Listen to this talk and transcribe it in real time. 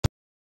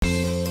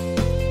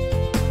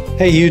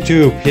Hey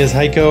YouTube, here's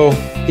Heiko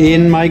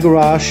in my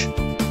garage.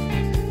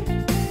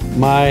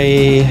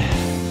 My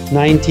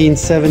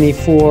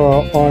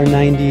 1974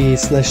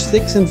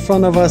 R90/6 in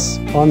front of us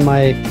on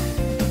my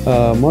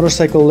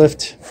motorcycle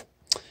lift.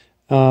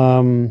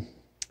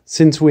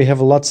 Since we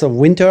have lots of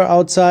winter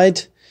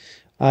outside,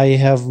 I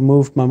have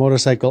moved my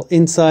motorcycle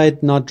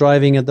inside, not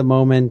driving at the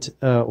moment,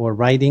 or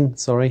riding,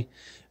 sorry.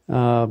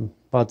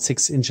 About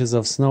 6 inches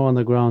of snow on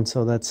the ground,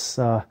 so that's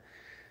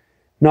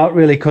not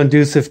really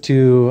conducive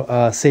to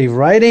safe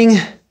riding.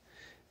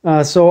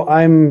 So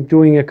I'm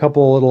doing a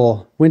couple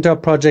little winter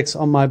projects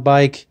on my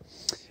bike.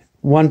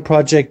 One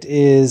project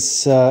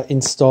is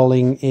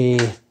installing a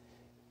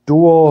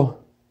dual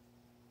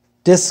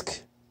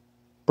disc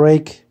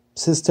brake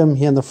system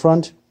here in the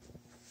front.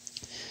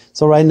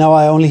 So right now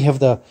I only have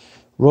the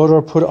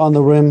rotor put on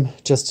the rim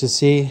just to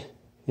see,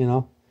 you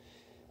know,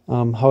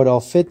 how it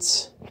all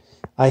fits.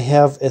 I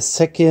have a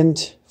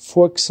second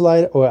fork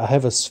slider, or I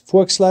have a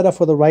fork slider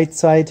for the right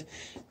side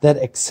that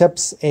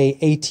accepts a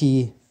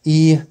ATE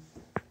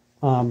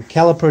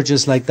caliper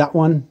just like that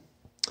one.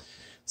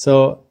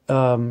 So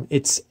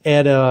it's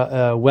at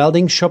a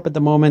welding shop at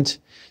the moment.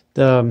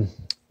 The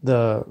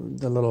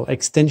little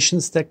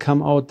extensions that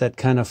come out that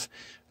kind of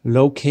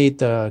locate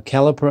the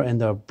caliper and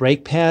the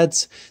brake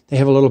pads, they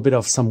have a little bit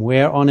of some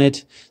wear on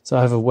it. So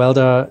I have a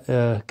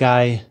welder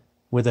guy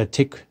with a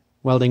TIG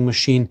welding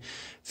machine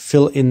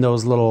fill in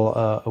those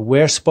little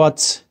wear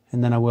spots,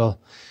 and then I will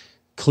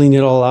clean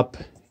it all up.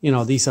 You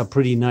know, these are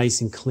pretty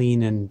nice and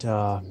clean, and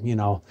you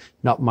know,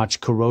 not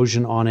much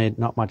corrosion on it,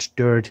 not much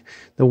dirt.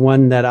 The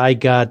one that I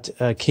got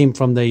came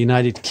from the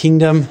United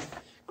Kingdom,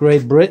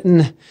 Great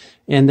Britain,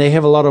 and they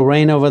have a lot of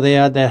rain over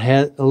there that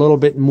had a little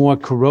bit more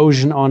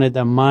corrosion on it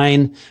than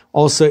mine.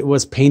 Also, it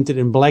was painted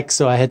in black,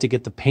 so I had to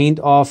get the paint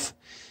off.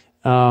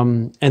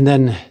 And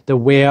then the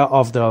wear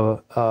of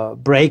the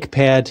brake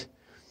pad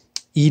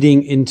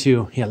eating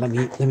into, here,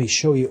 let me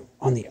show you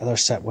on the other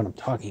side what I'm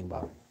talking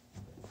about.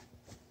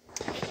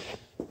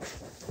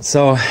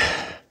 So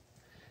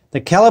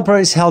the caliper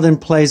is held in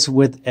place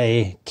with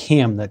a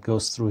cam that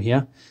goes through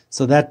here.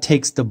 So that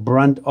takes the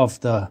brunt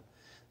of the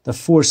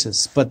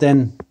forces. But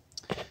then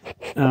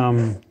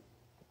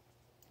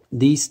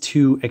these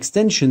two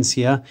extensions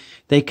here,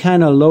 they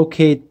kind of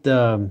locate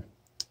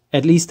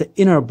at least the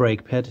inner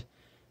brake pad,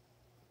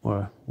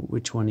 or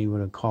which one you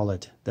would call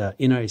it. The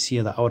inner is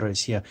here, the outer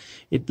is here.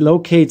 It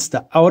locates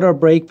the outer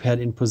brake pad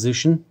in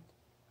position.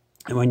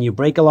 And when you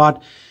brake a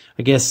lot,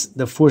 I guess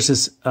the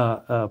forces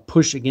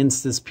push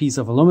against this piece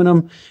of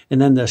aluminum,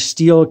 and then the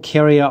steel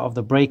carrier of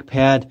the brake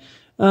pad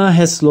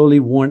has slowly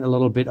worn a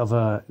little bit of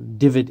a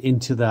divot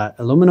into that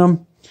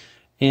aluminum.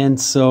 And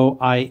so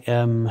I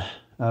am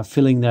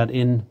filling that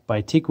in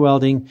by TIG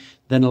welding,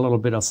 then a little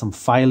bit of some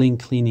filing,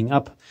 cleaning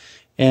up.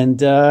 And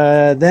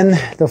then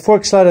the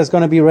fork slider is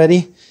going to be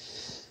ready.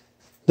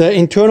 The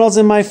internals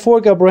in my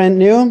fork are brand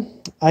new.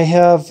 I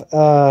have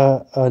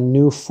a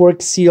new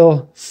fork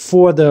seal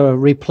for the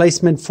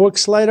replacement fork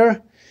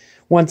slider.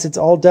 Once it's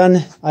all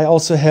done, I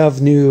also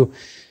have new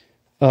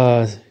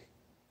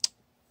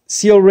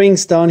seal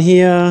rings down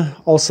here.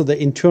 Also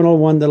the internal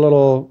one, the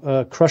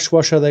little crush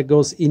washer that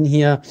goes in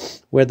here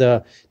where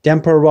the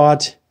damper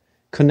rod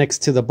connects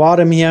to the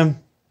bottom here.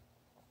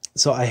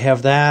 So I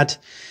have that.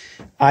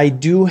 I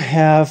do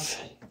have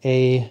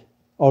a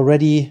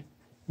already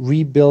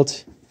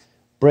rebuilt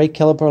brake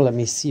caliper. Let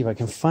me see if I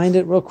can find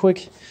it real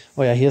quick.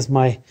 Oh yeah, here's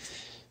my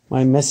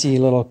messy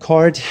little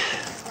card.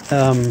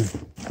 Here's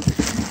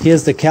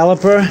the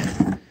caliper.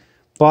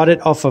 Bought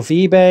it off of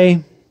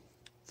eBay.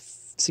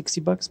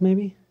 60 bucks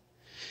maybe.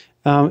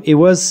 It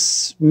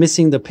was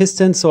missing the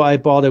piston, so I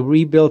bought a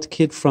rebuilt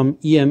kit from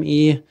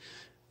EME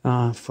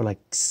for like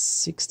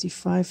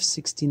 65,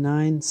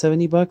 69,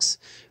 70 bucks.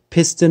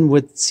 Piston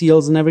with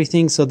seals and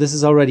everything. So this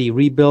is already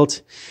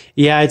rebuilt.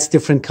 Yeah, it's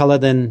different color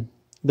than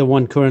the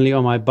one currently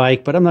on my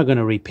bike, but I'm not going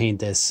to repaint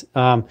this.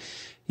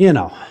 You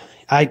know,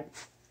 I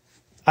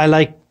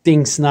like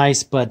things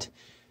nice, but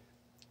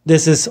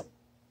this is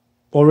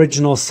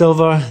original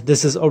silver.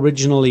 This is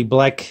originally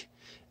black.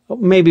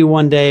 Maybe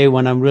one day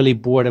when I'm really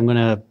bored, I'm going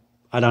to,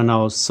 I don't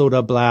know,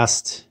 vapor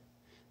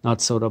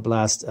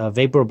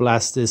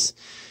blast this,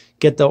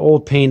 get the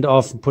old paint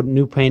off and put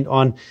new paint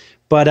on.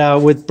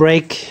 But with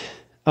brake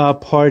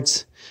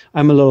parts,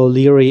 I'm a little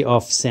leery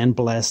of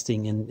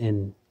sandblasting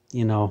and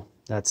you know,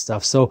 that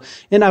stuff. So,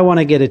 and I want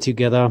to get it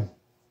together.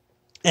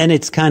 And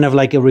it's kind of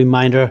like a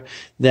reminder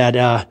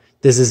that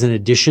this is an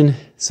addition.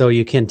 So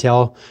you can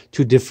tell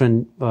two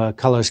different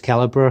colors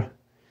caliper.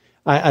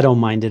 I don't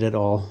mind it at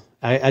all.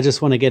 I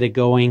just want to get it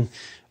going,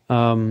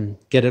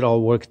 get it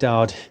all worked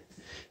out.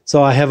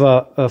 So I have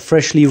a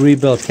freshly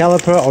rebuilt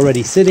caliper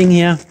already sitting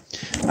here.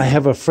 I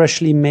have a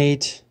freshly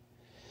made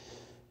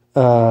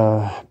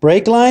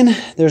brake line.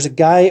 There's a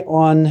guy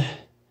on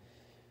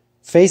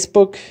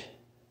Facebook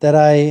that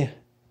I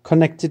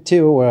connected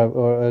to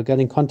or got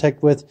in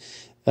contact with.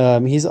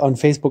 He's on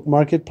Facebook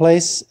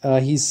Marketplace.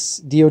 He's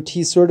DOT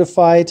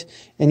certified,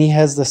 and he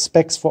has the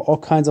specs for all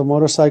kinds of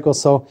motorcycles.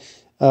 So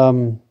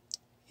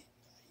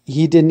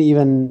he didn't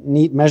even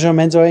need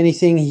measurements or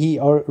anything. He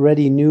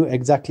already knew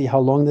exactly how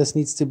long this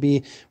needs to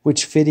be,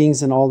 which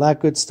fittings and all that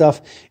good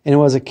stuff. And it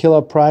was a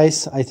killer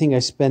price. I think I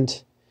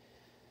spent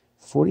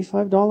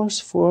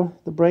 $45 for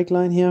the brake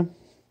line here.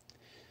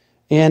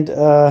 And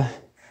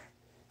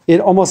it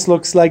almost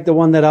looks like the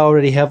one that I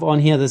already have on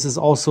here. This is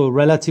also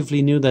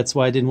relatively new. That's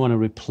why I didn't want to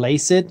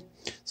replace it.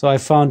 So I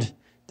found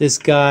this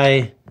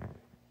guy.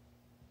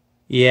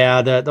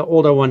 Yeah, the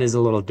older one is a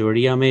little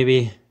dirtier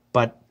maybe,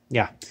 but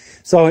yeah.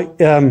 So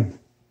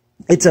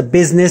it's a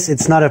business.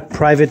 It's not a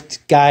private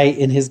guy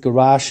in his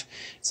garage.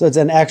 So it's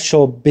an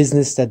actual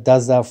business that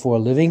does that for a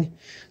living.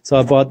 So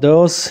I bought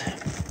those.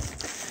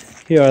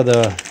 Here are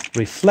the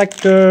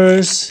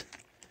reflectors.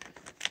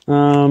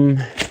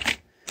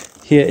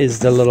 Here is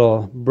the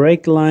little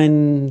brake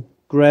line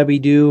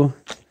grabby-doo.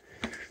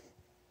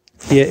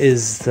 Here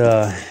is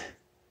the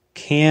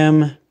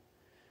cam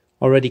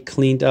already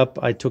cleaned up.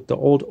 I took the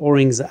old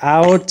O-rings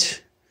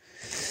out.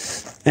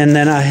 And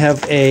then I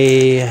have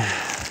a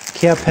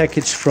care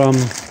package from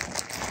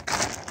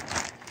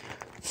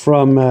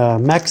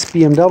Max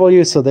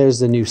BMW. So there's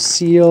the new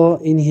seal.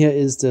 In here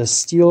is the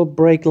steel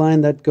brake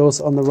line that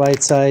goes on the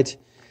right side.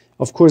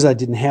 Of course, I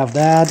didn't have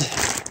that.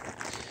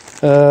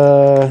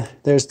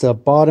 There's the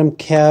bottom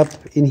cap.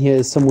 In here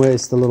is somewhere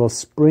is the little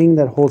spring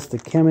that holds the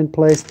cam in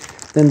place.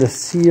 Then the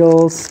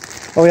seals.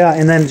 Oh yeah,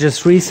 and then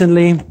just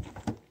recently,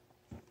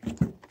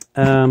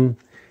 in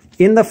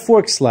the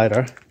fork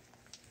slider,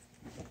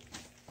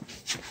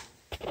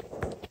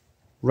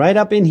 right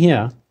up in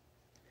here,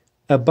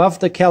 above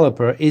the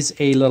caliper, is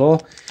a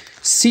little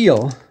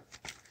seal.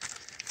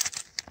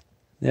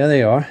 There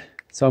they are.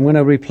 So I'm going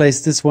to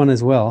replace this one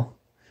as well,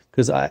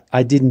 because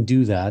I didn't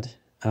do that.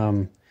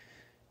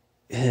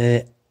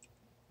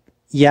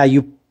 Yeah,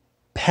 you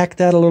pack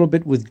that a little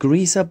bit with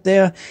grease up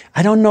there.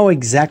 I don't know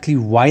exactly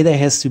why there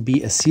has to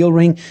be a seal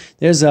ring.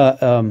 There's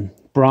a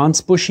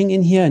bronze bushing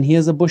in here, and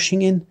here's a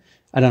bushing in.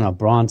 I don't know,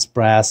 bronze,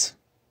 brass,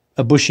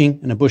 a bushing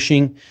and a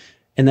bushing.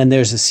 And then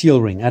there's a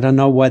seal ring. I don't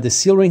know why the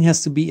seal ring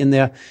has to be in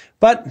there,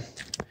 but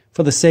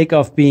for the sake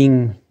of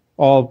being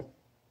all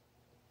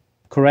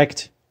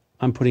correct,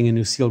 I'm putting a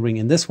new seal ring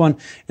in this one.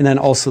 And then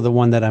also the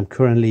one that I'm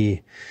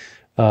currently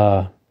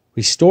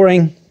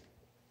restoring.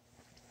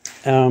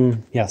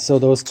 Yeah, so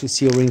those two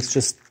seal rings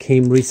just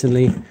came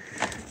recently.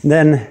 And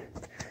then,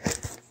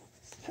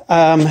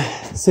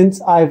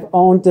 since I've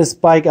owned this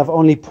bike, I've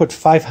only put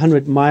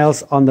 500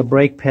 miles on the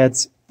brake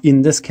pads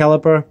in this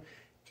caliper.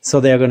 So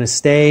they're going to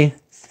stay.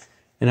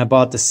 And I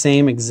bought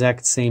the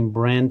exact same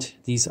brand.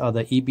 These are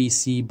the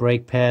EBC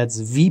brake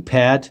pads,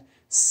 V-pad,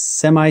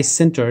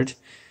 semi-sintered.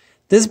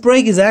 This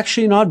brake is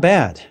actually not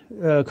bad,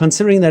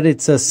 considering that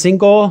it's a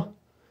single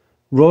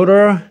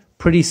rotor,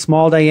 pretty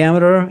small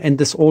diameter, and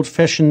this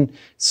old-fashioned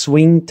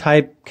swing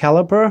type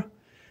caliper.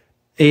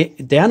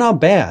 They're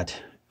not bad.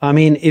 I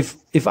mean,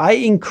 if I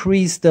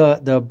increase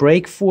the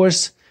brake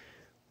force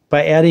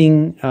by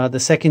adding the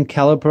second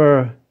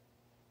caliper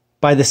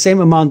by the same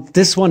amount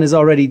this one is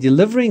already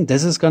delivering,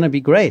 this is going to be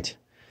great.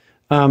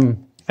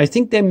 I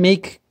think they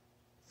make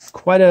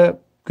quite a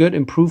good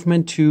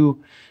improvement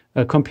to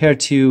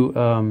compared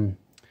to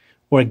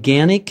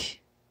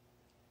organic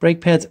brake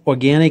pads.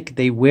 Organic,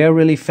 they wear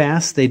really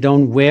fast. They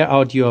don't wear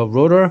out your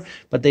rotor,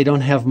 but they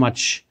don't have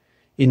much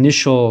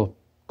initial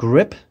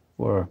grip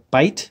or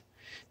bite.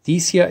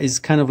 These here is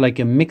kind of like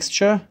a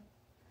mixture.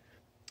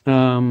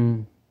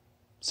 So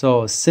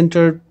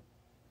sintered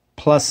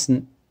plus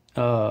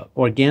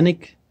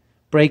organic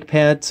brake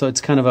pad, so it's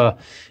kind of a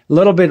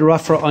little bit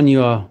rougher on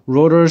your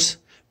rotors,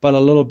 but a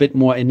little bit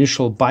more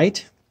initial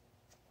bite.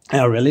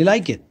 I really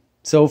like it.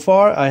 So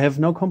far, I have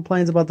no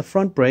complaints about the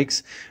front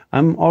brakes.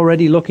 I'm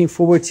already looking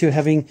forward to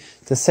having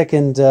the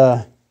second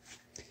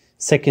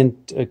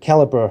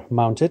caliper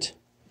mounted.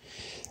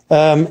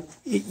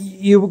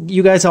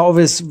 You guys are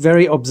always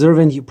very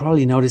observant. You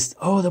probably noticed,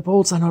 oh, the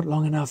bolts are not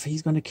long enough.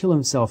 He's going to kill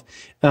himself.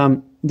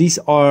 These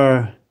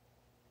are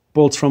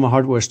bolts from a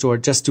hardware store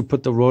just to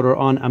put the rotor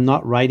on. I'm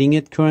not riding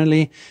it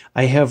currently.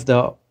 I have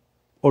the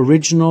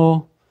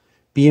original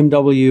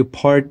BMW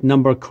part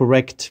number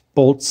correct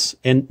bolts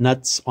and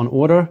nuts on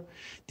order.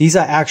 These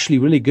are actually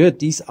really good.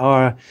 These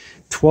are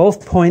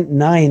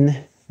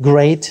 12.9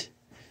 grade.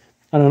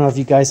 I don't know if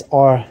you guys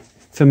are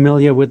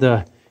familiar with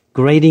the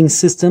grading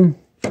system.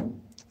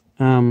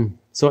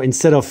 So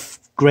instead of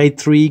grade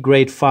 3,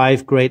 grade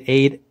 5, grade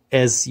 8,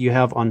 as you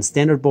have on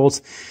standard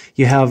bolts,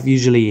 you have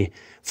usually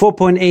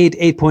 4.8,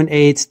 8.8,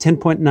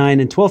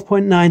 10.9, and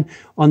 12.9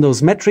 on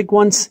those metric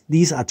ones.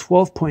 These are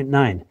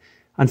 12.9.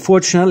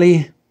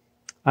 Unfortunately,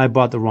 I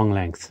bought the wrong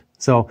length.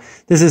 So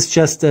this is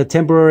just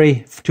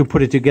temporary to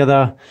put it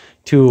together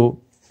to,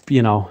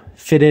 you know,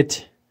 fit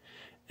it.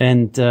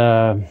 And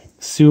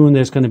soon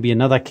there's going to be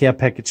another care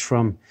package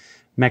from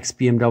Max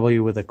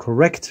BMW with the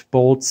correct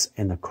bolts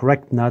and the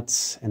correct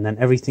nuts, and then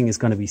everything is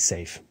going to be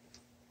safe.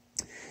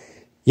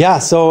 Yeah,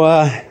 so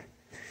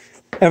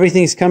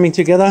everything is coming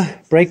together.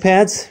 Brake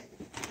pads,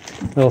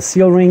 little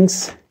seal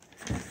rings,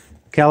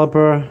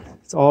 caliper.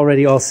 It's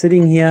already all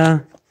sitting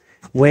here,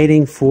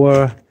 waiting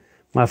for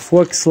my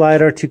fork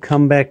slider to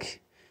come back,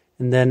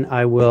 and then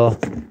I will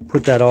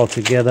put that all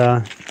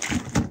together.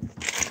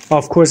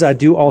 Of course, I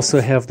do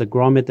also have the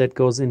grommet that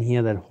goes in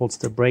here that holds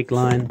the brake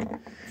line.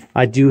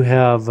 I do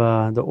have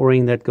the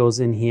O-ring that goes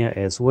in here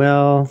as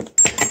well,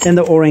 and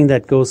the O-ring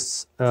that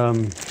goes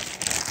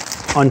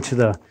onto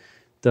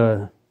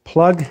the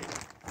plug,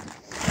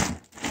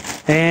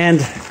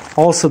 and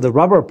also the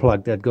rubber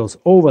plug that goes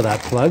over that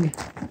plug.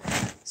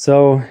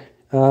 So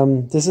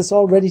this is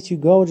all ready to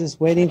go, just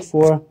waiting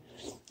for...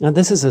 Now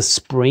this is a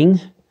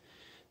spring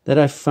that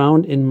I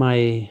found in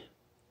my,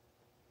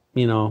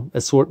 you know,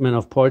 assortment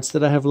of parts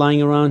that I have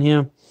lying around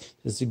here,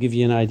 just to give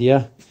you an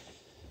idea.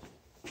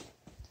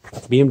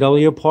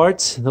 BMW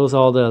parts, those are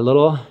all the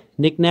little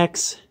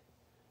knickknacks.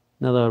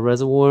 Another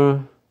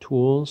reservoir,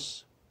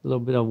 tools, a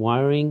little bit of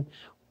wiring,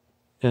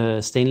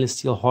 stainless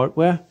steel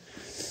hardware.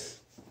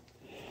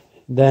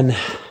 Then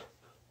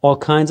all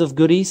kinds of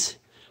goodies,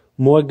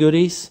 more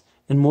goodies,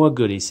 and more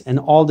goodies. And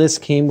all this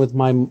came with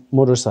my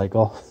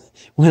motorcycle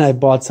when I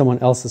bought someone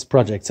else's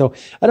project. So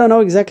I don't know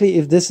exactly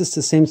if this is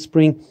the same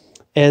spring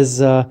as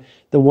the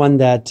one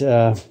that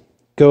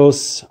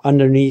goes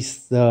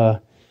underneath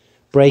the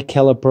brake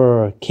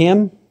caliper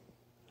cam.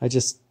 I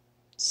just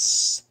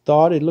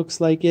thought it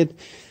looks like it.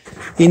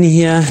 In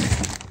here,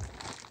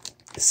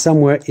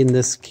 somewhere in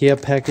this care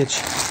package,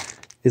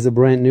 is a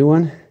brand new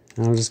one.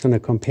 I'm just going to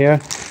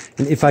compare.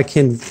 And if I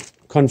can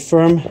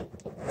confirm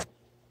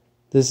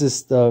this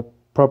is the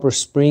proper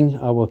spring,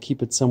 I will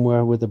keep it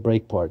somewhere with the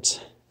brake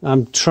parts.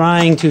 I'm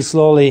trying to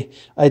slowly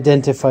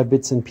identify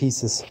bits and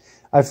pieces.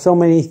 I have so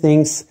many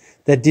things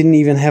that didn't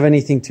even have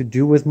anything to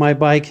do with my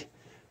bike.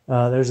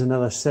 There's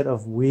another set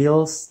of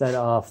wheels that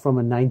are from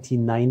a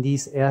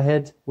 1990s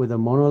Airhead with a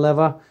mono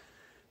lever.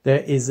 There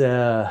is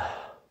a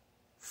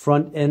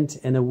front end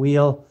and a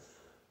wheel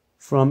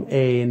from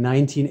a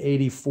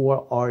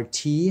 1984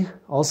 RT.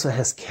 Also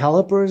has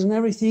calipers and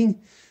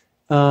everything.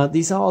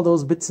 These are all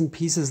those bits and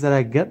pieces that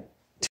I get.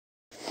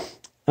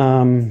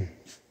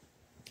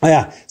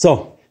 Yeah,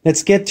 so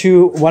let's get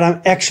to what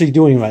I'm actually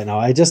doing right now.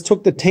 I just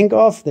took the tank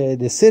off,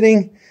 they're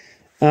sitting.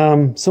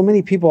 So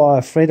many people are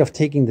afraid of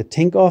taking the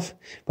tank off,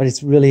 but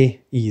it's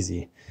really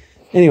easy.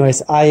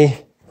 Anyways,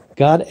 I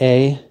got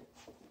a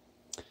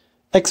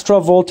extra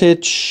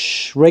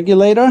voltage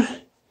regulator.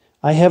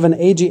 I have an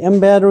AGM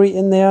battery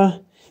in there.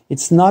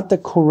 It's not the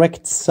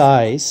correct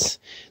size.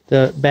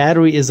 The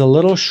battery is a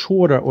little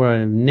shorter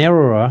or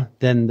narrower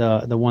than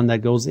the one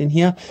that goes in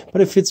here,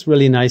 but it fits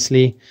really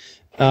nicely.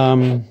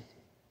 Yeah,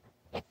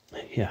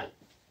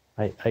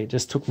 I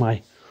just took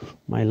my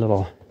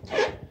little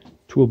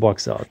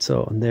toolbox out.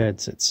 So there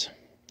it's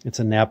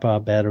a Napa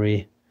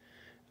battery.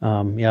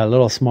 Yeah, a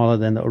little smaller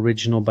than the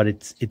original, but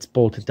it's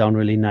bolted down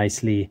really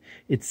nicely.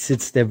 It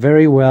sits there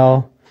very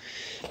well.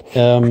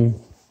 And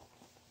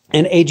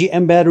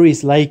AGM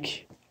batteries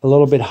like a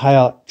little bit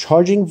higher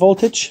charging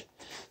voltage.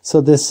 So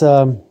this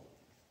EME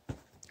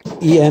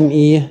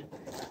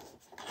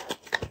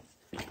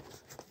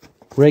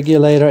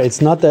regulator,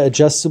 it's not the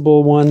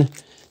adjustable one.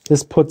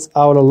 This puts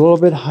out a little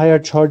bit higher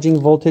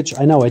charging voltage.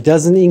 I know it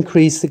doesn't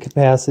increase the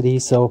capacity,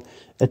 so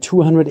a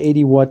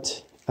 280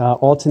 watt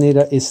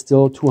alternator is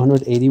still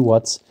 280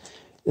 watts.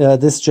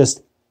 This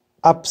just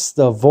ups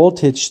the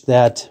voltage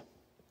that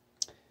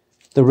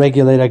the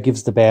regulator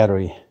gives the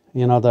battery.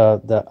 You know,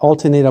 the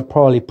alternator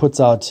probably puts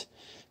out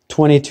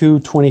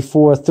 22,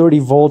 24, 30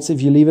 volts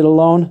if you leave it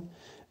alone.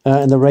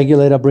 And the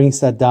regulator brings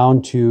that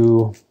down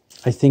to,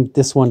 I think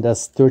this one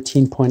does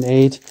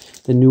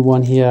 13.8. The new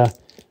one here,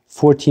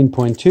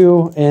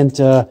 14.2. And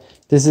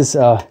this is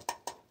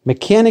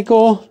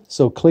mechanical,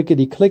 so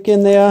clickety-click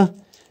in there.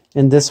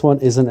 And this one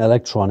is an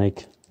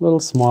electronic, a little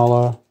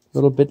smaller, a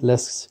little bit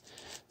less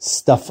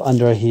stuff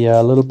under here,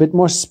 a little bit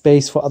more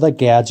space for other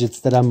gadgets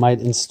that I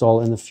might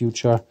install in the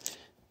future.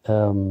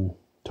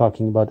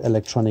 Talking about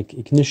electronic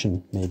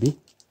ignition, maybe.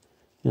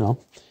 You know,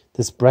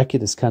 this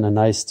bracket is kind of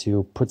nice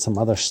to put some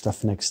other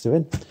stuff next to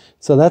it.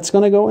 So that's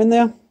going to go in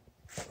there.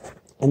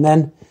 And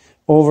then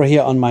over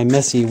here on my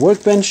messy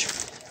workbench,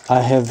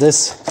 I have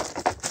this.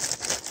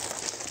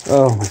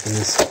 Oh my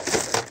goodness.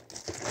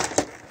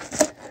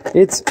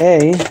 It's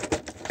a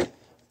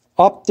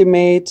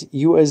Tecmate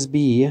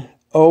USB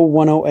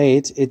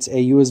 0108. It's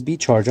a USB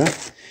charger.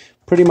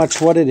 Pretty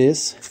much what it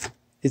is,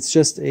 it's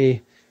just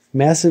a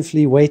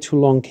massively way too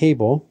long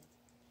cable.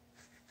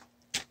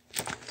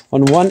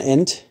 On one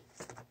end,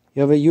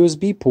 you have a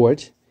USB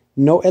port.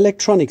 No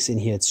electronics in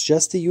here. It's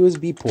just a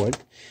USB port.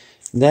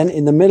 Then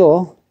in the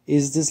middle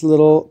is this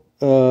little,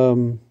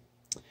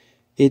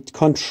 it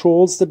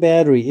controls the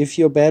battery. If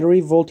your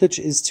battery voltage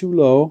is too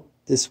low,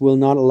 this will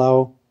not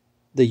allow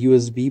the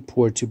USB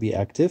port to be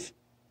active.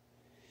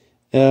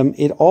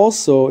 It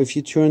also, if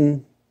you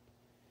turn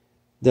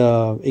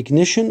the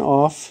ignition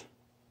off,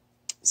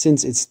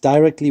 since it's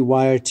directly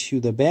wired to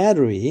the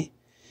battery,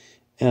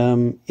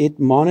 it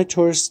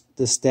monitors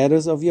the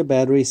status of your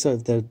battery. So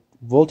if the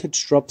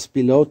voltage drops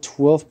below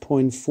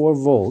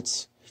 12.4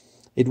 volts,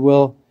 it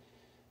will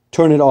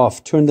turn it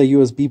off, turn the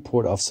USB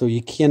port off, so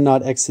you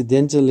cannot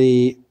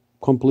accidentally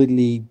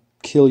completely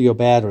kill your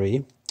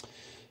battery.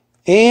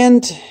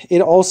 And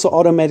it also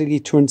automatically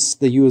turns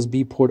the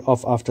USB port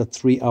off after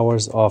 3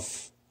 hours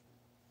of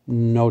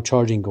no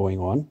charging going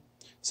on.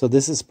 So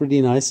this is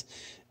pretty nice.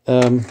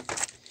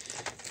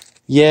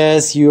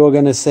 Yes, you're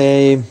gonna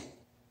say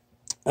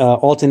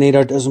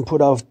alternator doesn't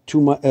put out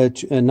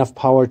enough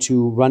power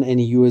to run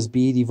any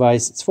USB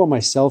device. It's for my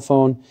cell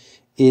phone.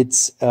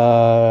 It's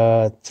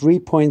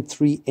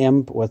 3.3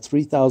 amp or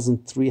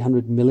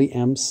 3,300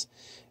 milliamps.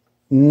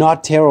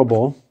 Not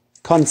terrible,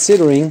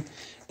 considering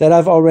that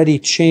I've already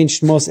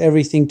changed most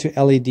everything to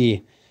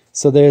LED.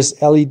 So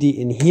there's LED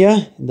in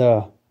here,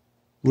 the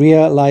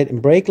rear light and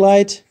brake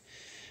light.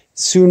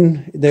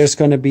 Soon there's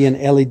going to be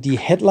an LED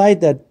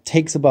headlight that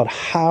takes about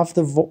half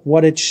the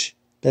wattage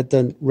that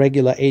the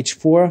regular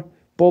H4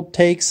 bulb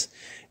takes.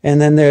 And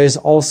then there is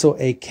also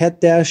a cat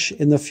dash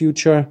in the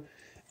future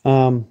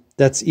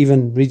that's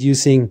even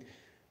reducing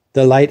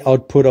the light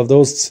output of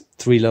those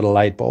 3 little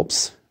light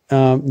bulbs.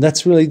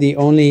 That's really the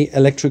only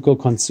electrical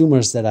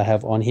consumers that I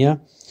have on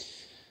here.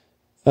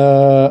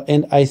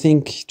 And I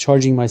think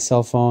charging my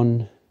cell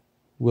phone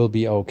will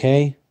be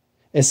okay,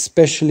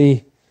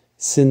 especially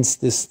since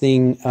this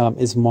thing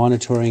is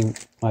monitoring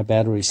my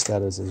battery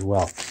status as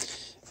well.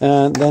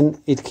 And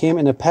then it came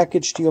in a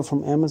package deal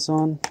from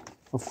Amazon.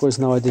 Of course,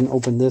 now I didn't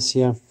open this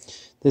here.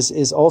 This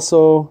is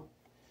also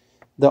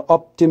the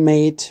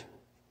Tecmate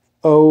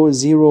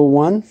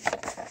 001.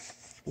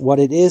 What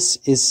it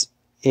is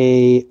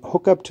a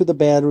hookup to the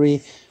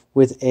battery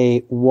with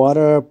a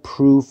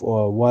waterproof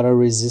or water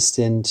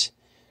resistant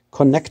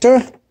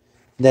connector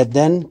that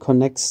then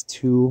connects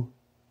to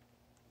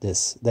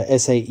this, the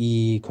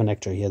SAE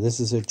connector here. This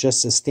is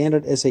just a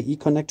standard SAE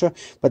connector,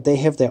 but they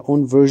have their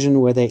own version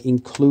where they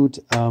include,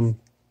 you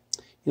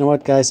know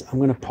what, guys, I'm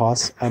going to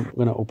pause. I'm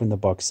going to open the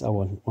box. I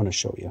want to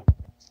show you.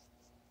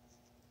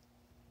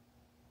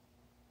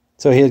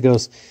 So here it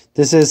goes.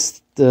 This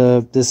is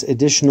this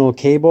additional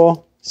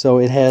cable. So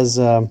it has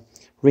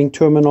ring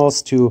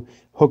terminals to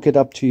hook it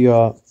up to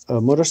your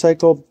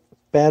motorcycle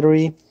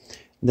battery.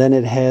 Then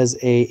it has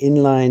a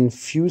inline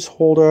fuse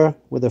holder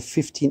with a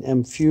 15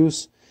 amp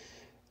fuse.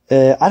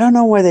 I don't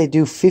know why they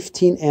do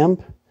 15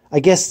 amp. I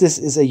guess this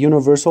is a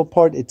universal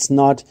part. It's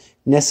not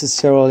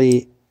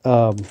necessarily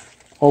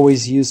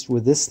always used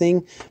with this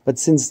thing. But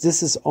since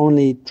this is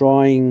only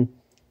drawing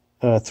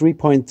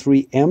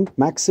 3.3 amp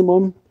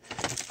maximum,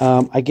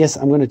 I guess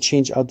I'm going to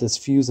change out this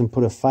fuse and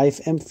put a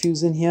 5 amp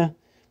fuse in here.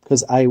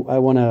 Because I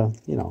want to,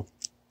 you know.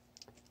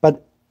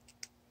 But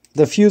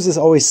the fuse is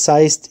always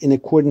sized in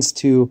accordance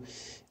to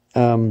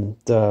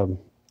the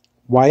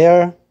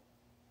wire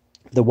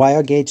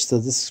gauge. So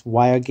this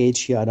wire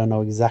gauge here, I don't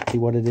know exactly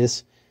what it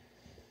is.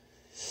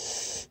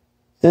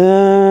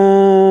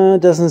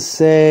 Doesn't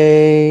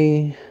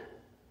say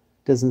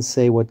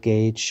what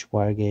gauge,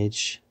 wire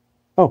gauge.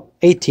 Oh,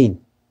 18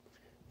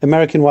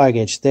 American wire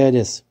gauge. There it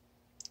is.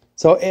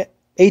 So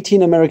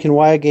 18 American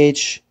wire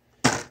gauge.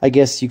 I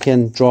guess you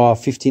can draw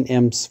 15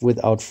 amps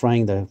without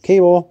frying the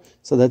cable.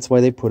 So that's why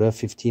they put a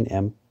 15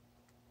 amp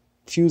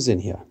fuse in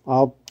here.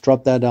 I'll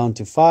drop that down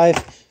to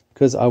 5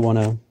 because I want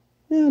to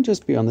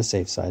just be on the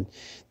safe side.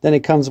 Then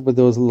it comes with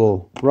those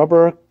little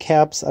rubber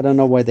caps. I don't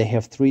know why they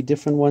have 3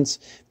 different ones.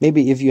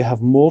 Maybe if you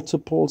have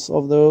multiples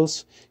of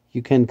those,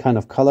 you can kind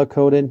of color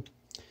code it.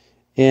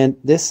 And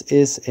this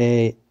is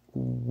a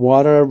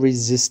water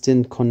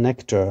resistant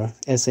connector,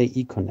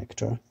 SAE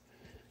connector,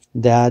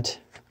 that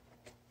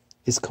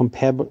is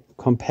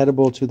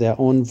compatible to their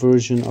own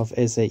version of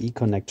SAE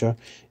connector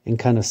and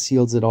kind of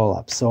seals it all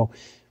up. So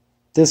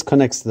this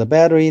connects to the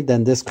battery,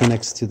 then this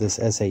connects to this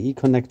SAE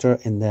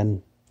connector, and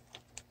then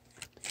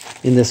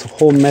in this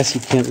whole mess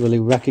you can't really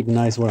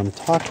recognize what I'm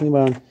talking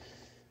about.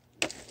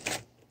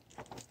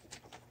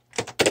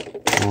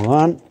 Hold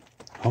on.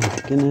 Oh my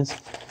goodness.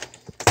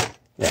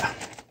 Yeah,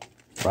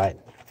 right.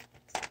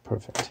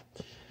 Perfect.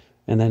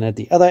 And then at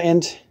the other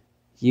end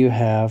you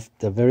have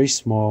the very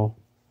small,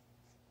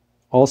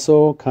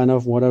 also kind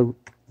of water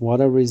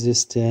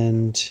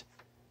resistant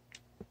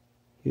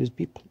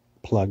USB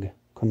plug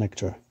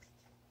connector.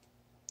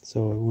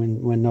 So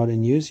when not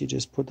in use, you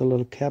just put a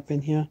little cap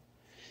in here.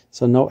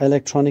 So no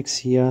electronics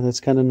here. That's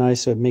kind of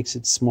nice. So it makes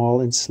it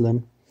small and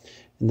slim.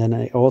 And then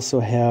I also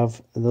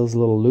have those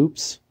little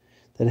loops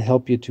that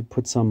help you to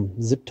put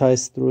some zip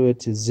ties through it,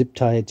 to zip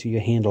tie it to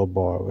your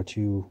handlebar or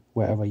to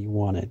wherever you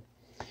want it.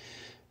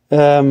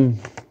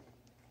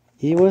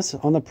 It was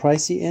on the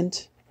pricey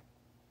end.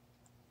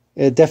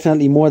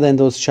 Definitely more than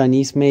those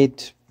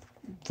Chinese-made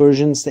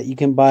versions that you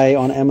can buy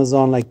on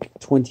Amazon, like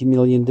 20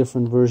 million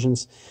different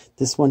versions.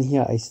 This one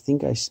here, I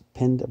think I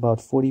spent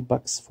about 40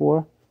 bucks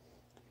for.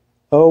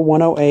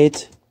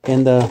 108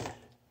 and the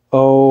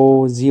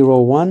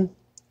 001,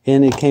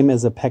 and it came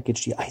as a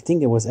package deal. I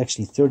think it was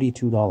actually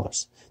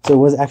 $32. So it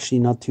was actually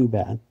not too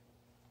bad.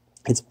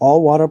 It's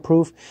all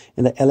waterproof,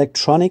 and the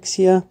electronics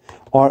here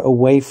are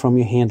away from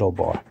your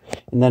handlebar.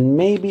 And then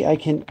maybe I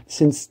can,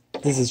 since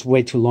this is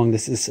way too long,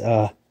 this is,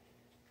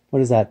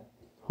 what is that?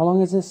 How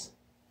long is this?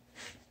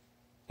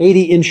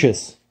 80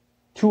 inches,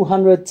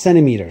 200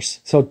 centimeters.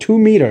 So 2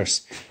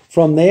 meters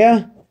from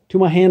there to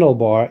my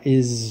handlebar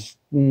is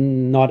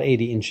not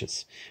 80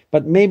 inches.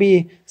 But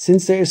maybe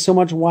since there is so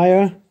much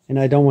wire and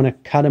I don't want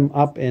to cut them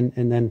up and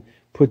then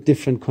put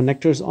different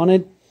connectors on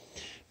it,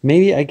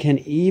 maybe I can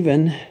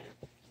even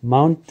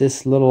mount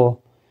this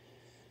little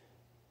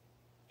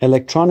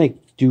electronic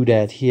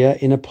doodad here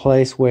in a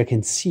place where I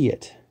can see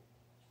it,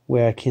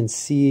 where I can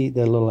see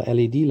the little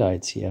LED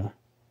lights here.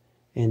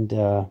 And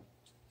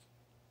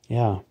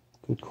yeah,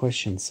 good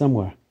question.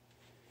 Somewhere.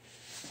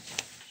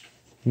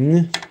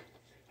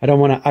 I don't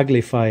want to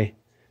uglify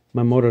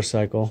my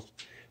motorcycle,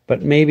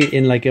 but maybe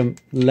in like a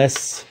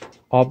less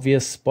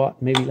obvious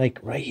spot, maybe like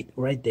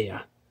right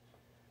there.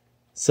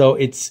 So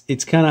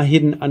it's kind of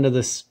hidden under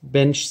this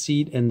bench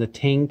seat and the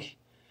tank,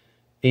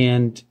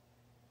 and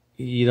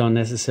you don't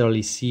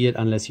necessarily see it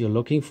unless you're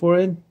looking for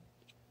it.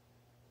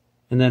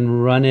 And then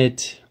run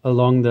it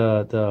along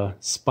the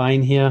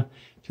spine here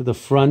to the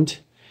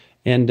front.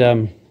 And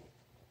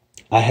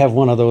I have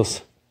one of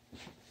those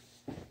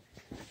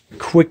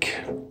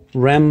quick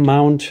RAM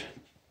mount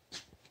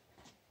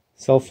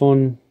cell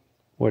phone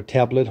or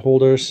tablet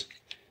holders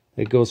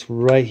that goes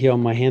right here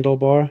on my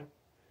handlebar.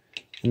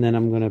 And then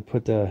I'm going to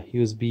put the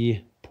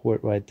USB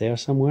port right there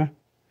somewhere.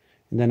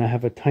 And then I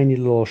have a tiny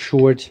little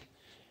short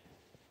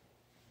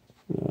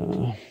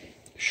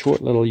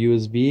little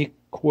USB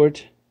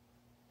cord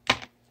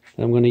that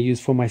I'm going to use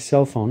for my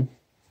cell phone.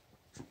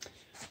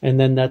 And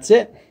then that's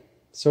it.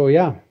 So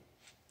yeah,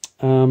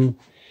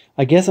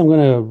 I guess I'm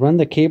going to run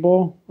the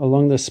cable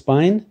along the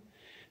spine,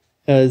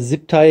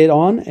 zip tie it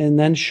on, and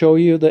then show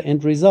you the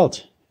end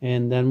result.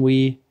 And then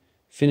we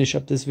finish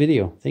up this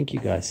video. Thank you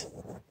guys.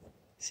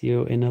 See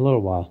you in a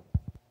little while.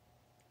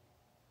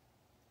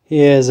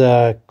 Here's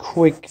a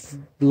quick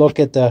look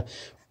at the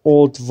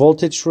old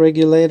voltage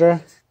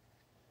regulator.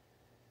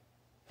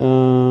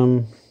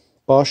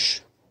 Bosch,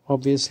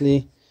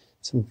 obviously.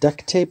 Some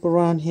duct tape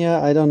around here.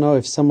 I don't know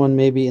if someone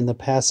maybe in the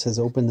past has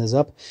opened this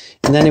up.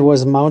 And then it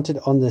was mounted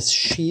on this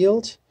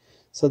shield.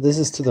 So this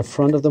is to the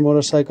front of the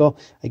motorcycle,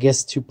 I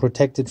guess to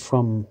protect it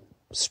from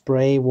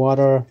spray,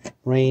 water,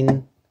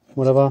 rain,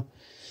 whatever.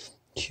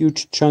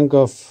 Huge chunk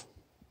of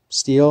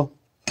steel,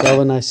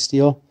 galvanized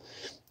steel.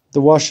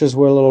 The washers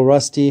were a little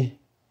rusty.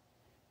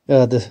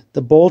 The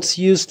bolts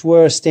used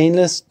were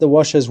stainless, the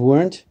washers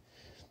weren't.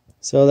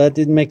 So that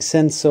didn't make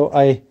sense. So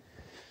I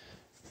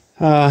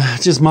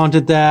just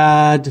mounted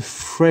that,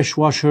 fresh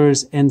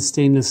washers and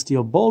stainless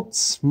steel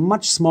bolts,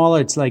 much smaller.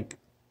 It's like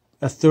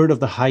a third of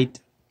the height.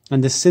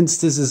 And since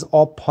this is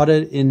all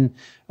potted in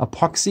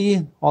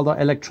epoxy, all the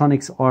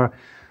electronics are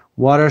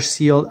water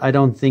sealed, I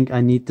don't think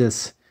I need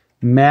this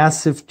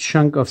massive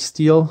chunk of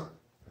steel.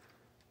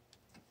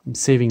 I'm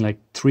saving like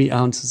 3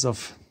 ounces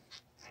of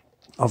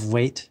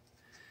weight.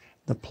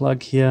 The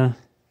plug here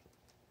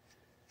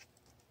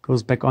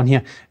goes back on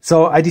here.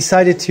 So I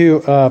decided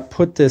to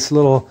put this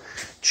little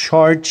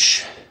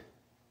charge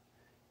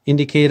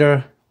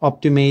indicator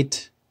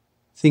Optimate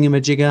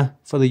thingamajigger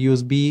for the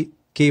USB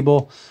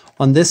cable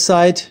on this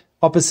side,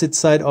 opposite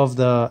side of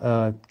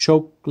the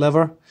choke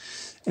lever,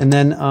 and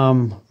then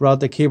route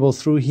the cable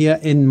through here.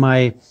 In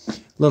my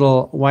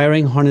little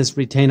wiring harness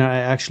retainer, I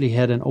actually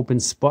had an open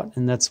spot,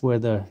 and that's where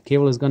the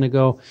cable is going to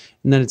go.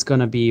 And then it's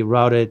going to be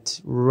routed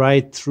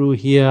right through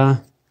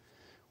here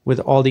with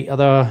all the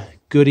other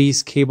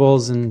goodies,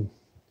 cables and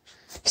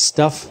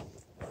stuff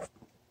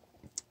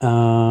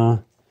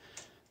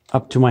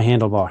up to my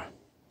handlebar.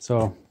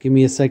 So give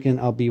me a second,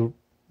 I'll be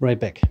right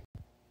back.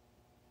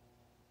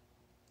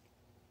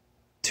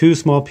 2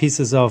 small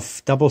pieces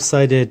of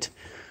double-sided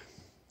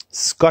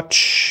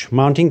Scotch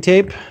mounting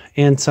tape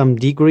and some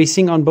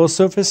degreasing on both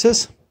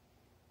surfaces.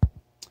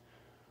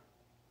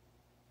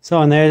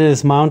 So, and there it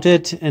is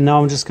mounted, and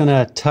now I'm just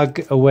gonna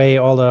tug away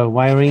all the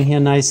wiring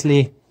here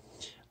nicely.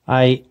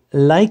 I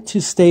like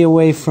to stay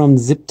away from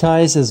zip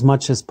ties as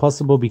much as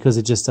possible because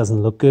it just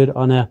doesn't look good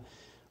on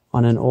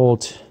an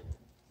old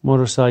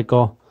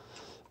motorcycle.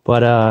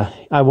 But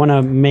I want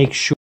to make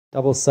sure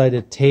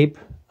double-sided tape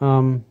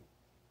comes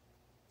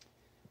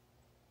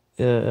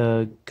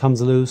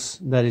loose,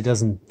 that it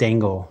doesn't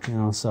dangle, you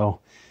know. So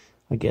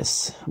I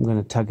guess I'm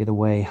gonna tug it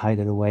away, hide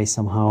it away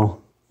somehow.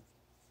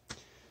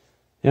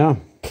 Yeah,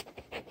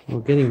 we're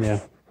getting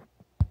there.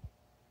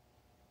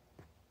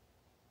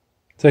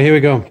 So here we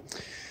go.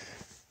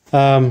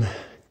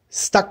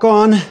 Stuck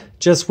on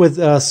just with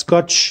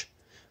Scotch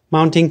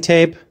mounting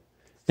tape,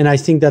 and I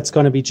think that's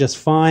going to be just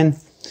fine.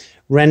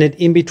 Ran it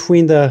in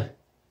between the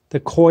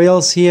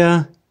coils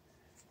here,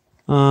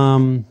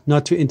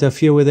 not to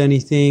interfere with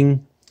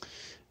anything.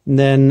 And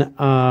then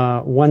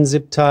one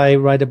zip tie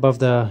right above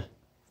the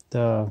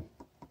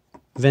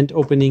vent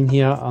opening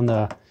here on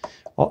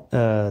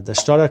the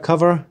starter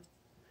cover.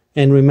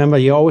 And remember,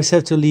 you always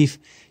have to leave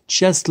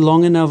just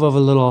long enough of a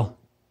little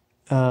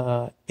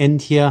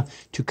end here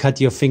to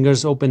cut your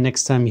fingers open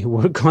next time you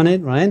work on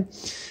it, right?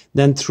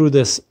 Then through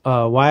this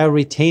wire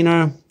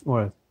retainer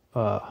or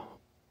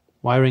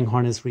wiring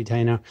harness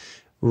retainer,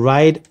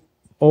 right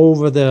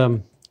over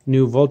the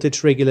new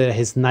voltage regulator. It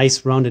has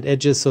nice rounded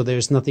edges, so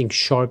there's nothing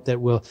sharp that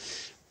will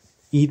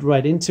eat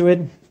right into it.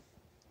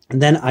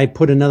 And then I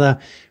put another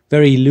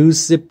very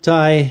loose zip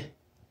tie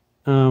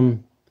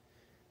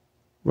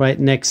right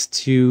next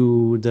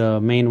to the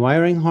main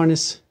wiring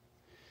harness.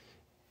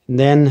 And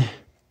then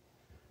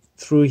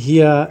through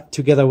here,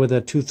 together with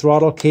the 2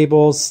 throttle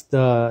cables,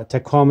 the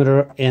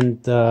tachometer,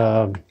 and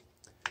the,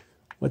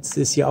 what's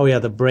this here? Oh yeah,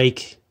 the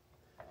brake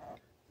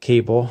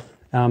cable.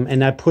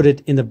 And I put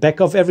it in the back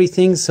of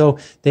everything, so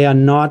they are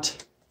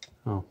not,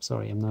 oh,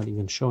 sorry, I'm not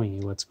even showing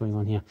you what's going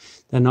on here.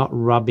 They're not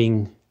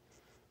rubbing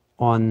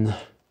on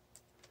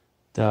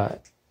the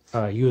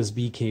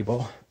USB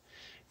cable.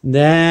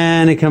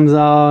 Then it comes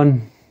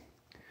on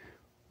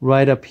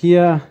right up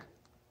here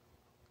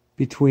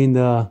between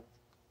the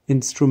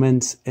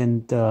instruments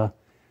and the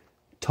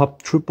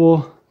top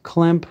triple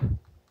clamp,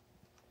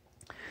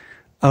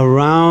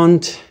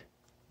 around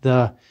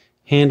the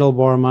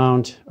handlebar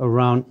mount,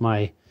 around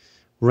my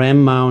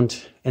ram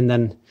mount, and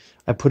then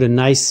I put a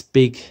nice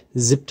big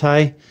zip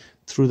tie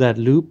through that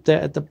loop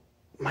there at the,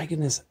 my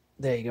goodness,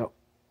 there you go,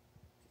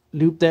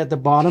 loop there at the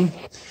bottom.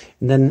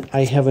 And then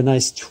I have a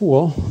nice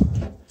tool.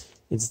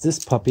 It's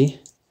this puppy.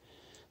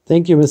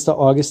 Thank you, Mr.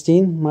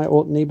 Augustine, my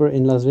old neighbor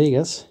in Las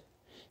Vegas.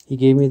 He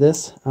gave me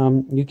this.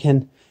 You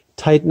can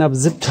tighten up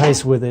zip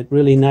ties with it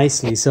really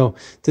nicely. So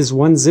this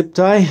one zip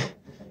tie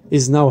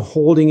is now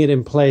holding it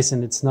in place,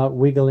 and it's not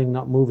wiggling,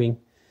 not moving.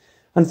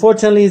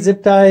 Unfortunately,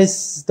 zip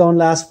ties don't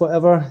last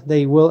forever.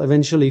 They will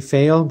eventually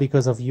fail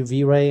because of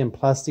UV ray and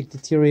plastic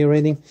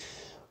deteriorating.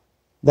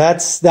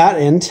 That's that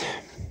end.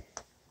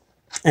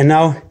 And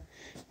now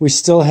we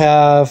still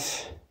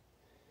have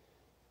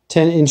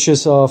 10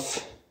 inches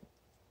of,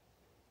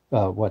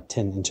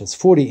 10 inches?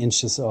 40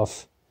 inches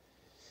of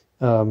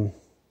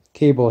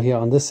cable here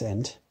on this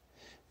end,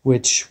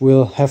 which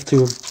will have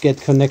to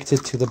get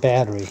connected to the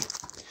battery.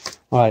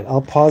 All right,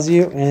 I'll pause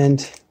you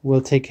and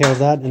we'll take care of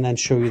that and then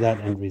show you that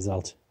end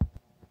result.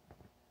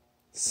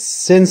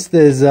 Since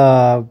this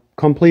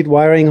complete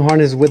wiring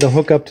harness with the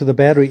hookup to the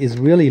battery is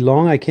really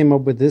long, I came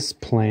up with this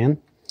plan.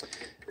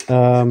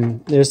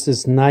 There's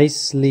this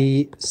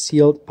nicely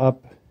sealed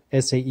up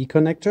SAE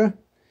connector.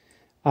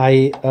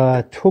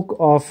 I took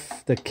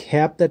off the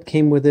cap that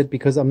came with it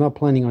because I'm not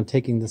planning on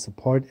taking this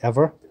apart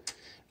ever.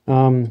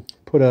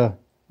 Put a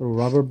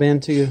rubber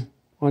band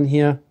on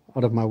here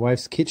out of my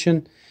wife's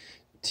kitchen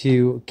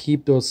to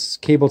keep those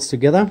cables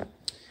together.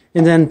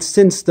 And then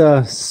since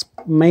the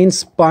main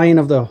spine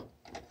of the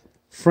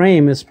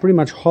frame is pretty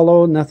much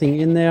hollow, nothing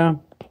in there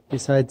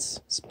besides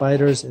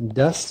spiders and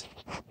dust,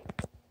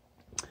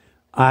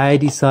 I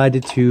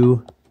decided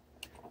to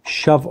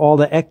shove all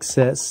the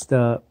excess,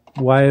 the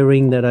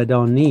wiring that I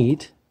don't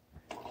need,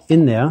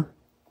 in there,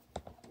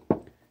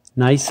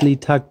 nicely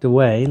tucked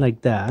away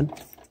like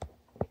that.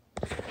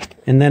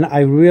 And then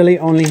I really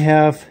only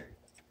have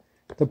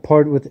the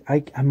part with,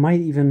 I might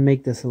even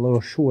make this a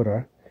little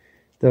shorter,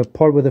 the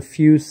part with the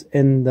fuse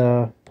and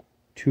the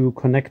 2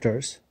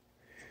 connectors.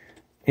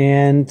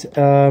 And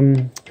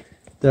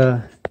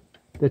the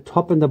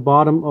top and the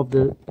bottom of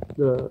the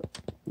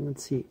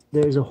let's see,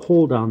 there's a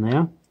hole down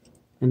there,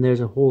 and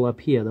there's a hole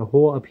up here. The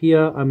hole up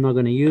here I'm not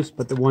going to use,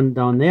 but the one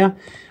down there,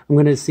 I'm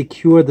going to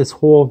secure this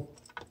whole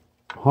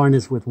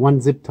harness with one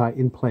zip tie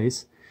in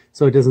place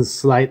so it doesn't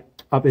slide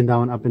up and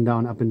down, up and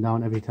down, up and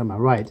down every time I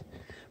ride.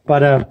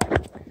 But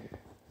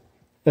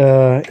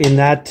in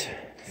that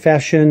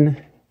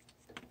fashion,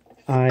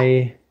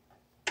 I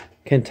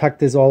can tuck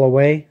this all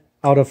away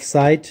out of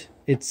sight.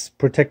 It's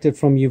protected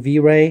from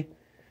UV ray.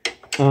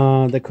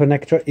 The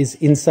connector is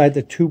inside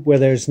the tube where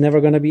there's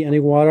never going to be any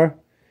water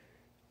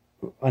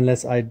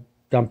unless I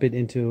dump it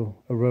into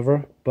a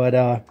river.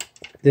 But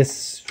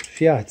this,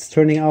 yeah, it's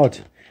turning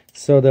out.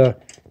 So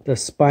the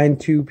spine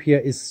tube here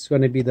is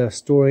going to be the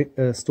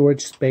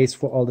storage space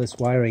for all this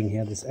wiring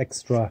here, this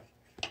extra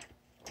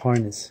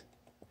harness.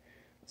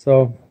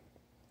 So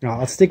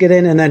I'll stick it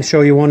in and then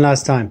show you one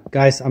last time.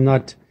 Guys, I'm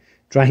not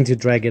trying to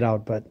drag it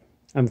out, but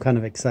I'm kind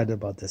of excited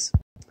about this.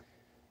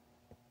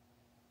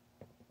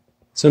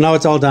 So now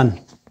it's all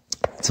done.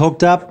 It's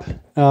hooked up.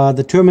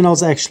 The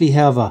terminals actually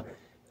have a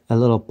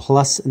little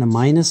plus and a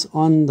minus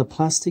on the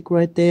plastic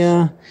right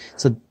there.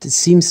 So it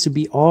seems to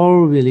be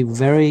all really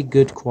very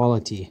good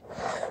quality.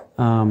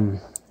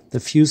 The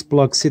fuse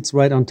block sits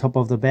right on top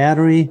of the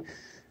battery.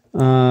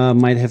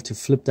 Might have to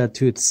flip that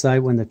to its side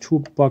when the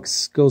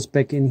toolbox goes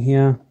back in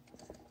here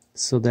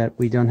so that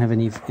we don't have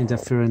any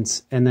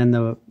interference. And then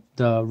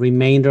the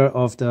remainder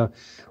of the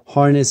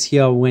harness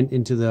here went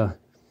into the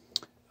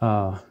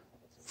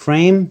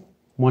frame.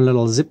 One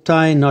little zip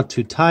tie, not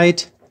too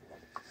tight.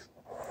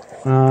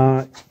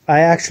 I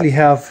actually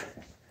have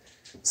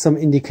some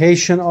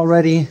indication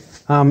already.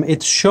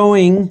 It's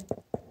showing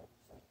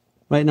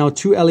right now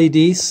 2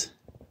 LEDs.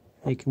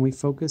 Hey, can we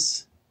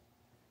focus?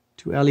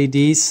 2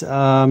 LEDs.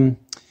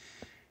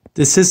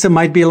 The system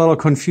might be a little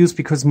confused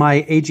because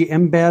my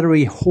AGM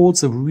battery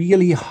holds a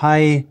really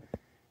high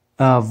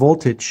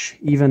voltage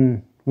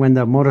even when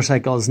the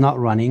motorcycle is not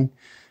running.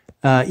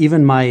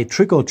 Even my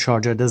trickle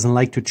charger doesn't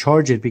like to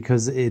charge it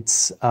because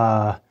it's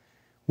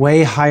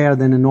way higher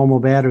than a normal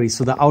battery.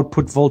 So the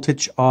output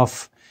voltage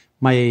of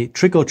my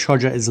trickle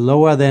charger is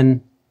lower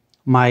than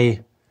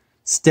my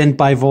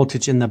standby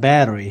voltage in the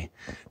battery.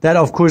 That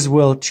of course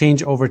will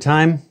change over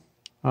time.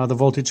 The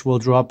voltage will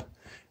drop,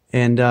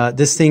 and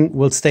this thing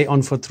will stay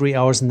on for 3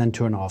 hours and then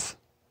turn off.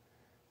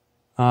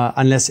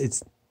 Unless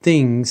it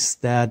thinks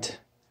that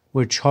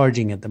we're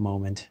charging at the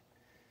moment.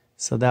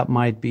 So that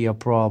might be a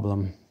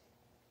problem.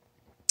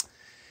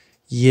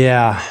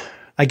 Yeah,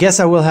 I guess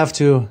I will have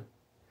to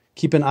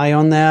keep an eye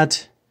on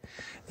that.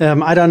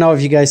 I don't know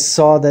if you guys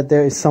saw that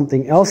there is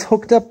something else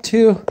hooked up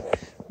to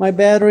my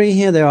battery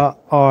here. There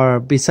are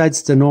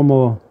besides the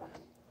normal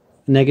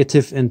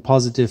negative and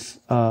positive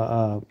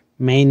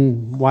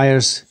main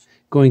wires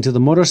going to the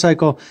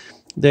motorcycle,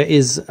 there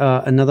is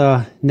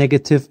another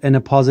negative and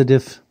a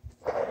positive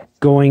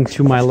going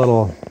to my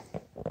little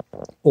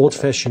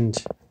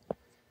old-fashioned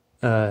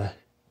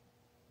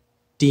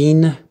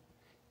DIN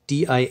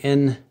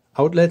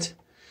outlet,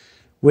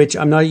 which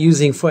I'm not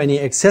using for any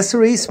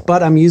accessories,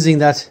 but I'm using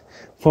that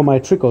for my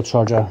trickle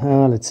charger.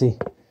 Let's see,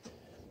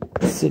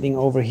 sitting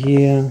over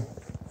here.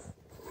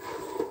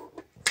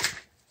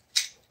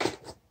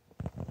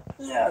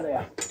 Yeah,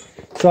 there.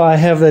 So I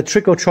have the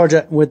trickle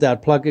charger with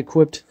that plug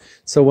equipped.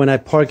 So when I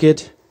park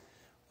it,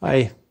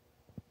 I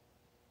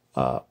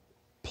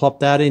plop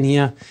that in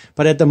here.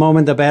 But at the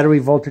moment, the battery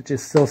voltage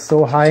is still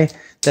so high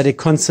that it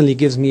constantly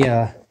gives me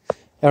a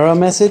error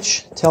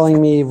message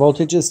telling me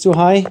voltage is too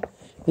high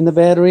in the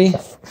battery.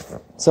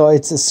 So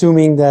it's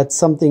assuming that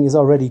something is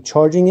already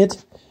charging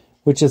it,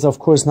 which is of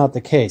course not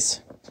the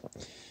case.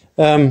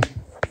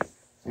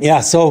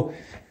 Yeah, so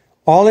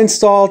all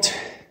installed,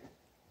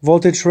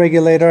 voltage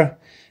regulator.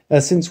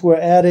 Since we're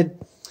at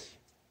it,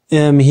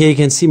 here you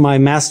can see my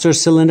master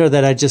cylinder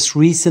that I just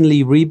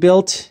recently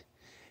rebuilt,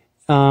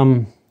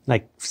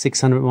 like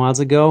 600 miles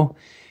ago.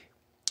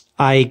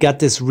 I got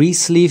this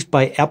re-sleeved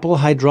by Apple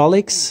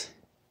Hydraulics.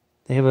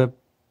 They have a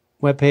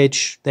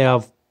webpage. They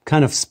are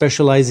kind of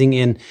specializing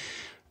in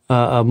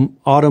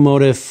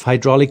automotive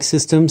hydraulic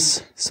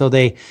systems. So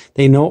they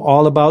know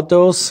all about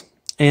those.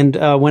 And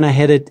when I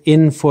had it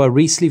in for a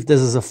re-sleeve,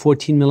 this is a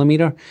 14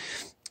 millimeter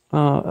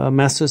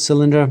master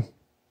cylinder.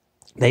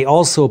 They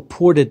also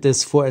ported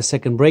this for a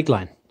second brake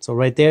line. So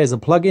right there is a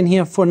plug in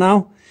here for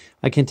now.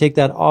 I can take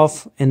that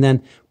off and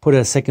then put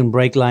a second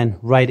brake line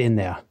right in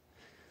there.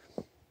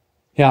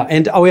 Yeah,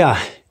 and oh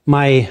yeah,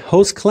 my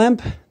hose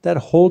clamp that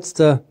holds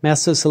the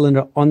master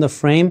cylinder on the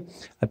frame,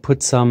 I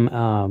put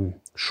some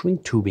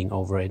shrink tubing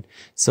over it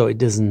so it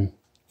doesn't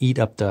eat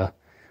up the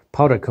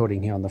powder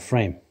coating here on the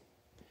frame.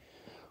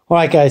 All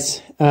right,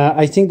 guys,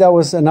 I think that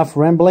was enough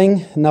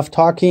rambling, enough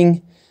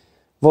talking.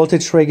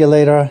 Voltage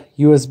regulator,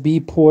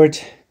 USB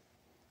port,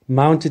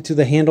 mounted to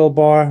the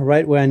handlebar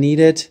right where I need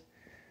it.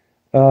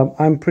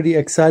 I'm pretty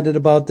excited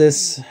about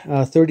this.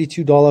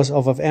 $32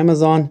 off of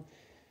Amazon.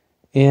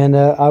 And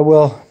I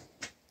will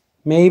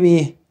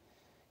maybe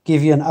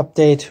give you an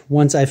update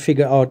once I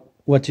figure out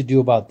what to do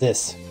about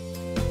this.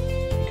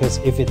 Because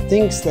if it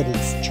thinks that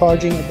it's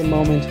charging at the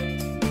moment,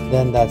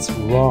 then that's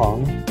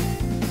wrong.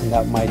 And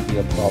that might be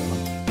a problem.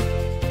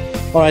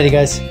 Alrighty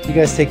guys, you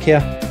guys take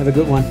care. Have a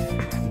good one.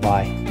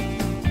 Bye.